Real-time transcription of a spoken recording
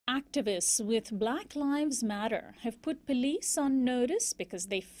Activists with Black Lives Matter have put police on notice because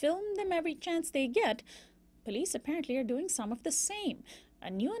they film them every chance they get. Police apparently are doing some of the same. A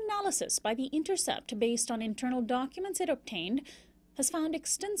new analysis by The Intercept, based on internal documents it obtained, has found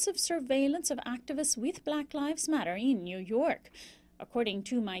extensive surveillance of activists with Black Lives Matter in New York. According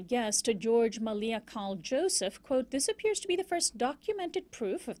to my guest, George Malia Carl Joseph, quote, "This appears to be the first documented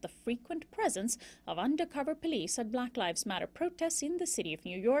proof of the frequent presence of undercover police at Black Lives Matter protests in the city of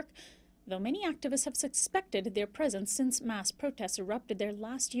New York, though many activists have suspected their presence since mass protests erupted there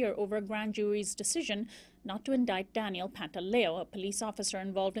last year over a grand jury's decision not to indict Daniel Pantaleo, a police officer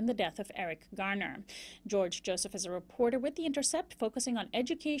involved in the death of Eric Garner." George Joseph is a reporter with The Intercept, focusing on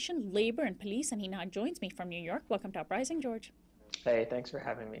education, labor, and police, and he now joins me from New York. Welcome to Uprising, George. Hey, thanks for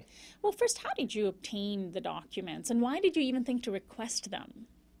having me. Well, first, how did you obtain the documents, and why did you even think to request them?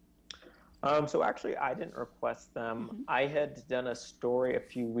 So actually, I didn't request them. I had done a story a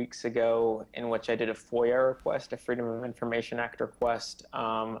few weeks ago in which I did a FOIA request, a Freedom of Information Act request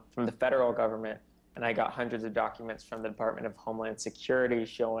from the federal government, and I got hundreds of documents from the Department of Homeland Security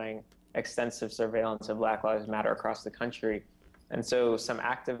showing extensive surveillance of Black Lives Matter across the country. And so some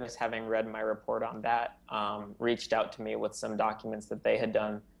activists, having read my report on that, reached out to me with some documents that they had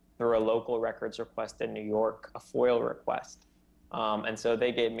done through a local records request in New York, a FOIA request. And so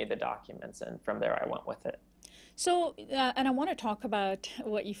they gave me the documents, and from there I went with it. So, and I want to talk about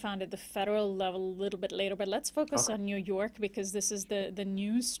what you found at the federal level a little bit later, but let's focus on New York because this is the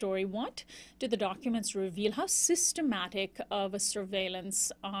news story. What do the documents reveal? How systematic of a surveillance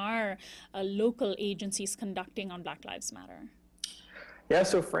are local agencies conducting on Black Lives Matter? Yeah,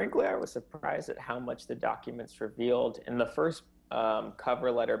 so frankly, I was surprised at how much the documents revealed. In the first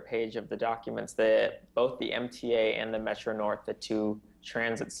cover letter page of the documents, both the MTA and the Metro North, the two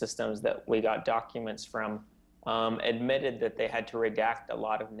transit systems that we got documents from, admitted that they had to redact a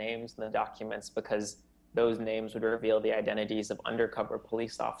lot of names in the documents because those names would reveal the identities of undercover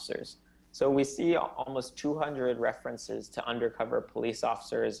police officers. So we see almost 200 references to undercover police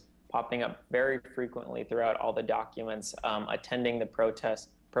officers popping up very frequently throughout all the documents, attending the protests,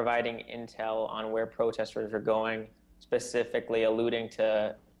 providing intel on where protesters are going, specifically alluding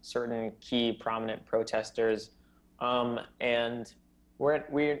to certain key prominent protesters. And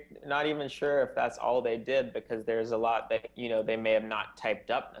we're not even sure if that's all they did, because there's a lot that, they may have not typed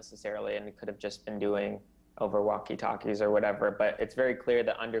up necessarily and could have just been doing over walkie-talkies or whatever. But it's very clear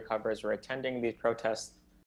that undercovers were attending these protests,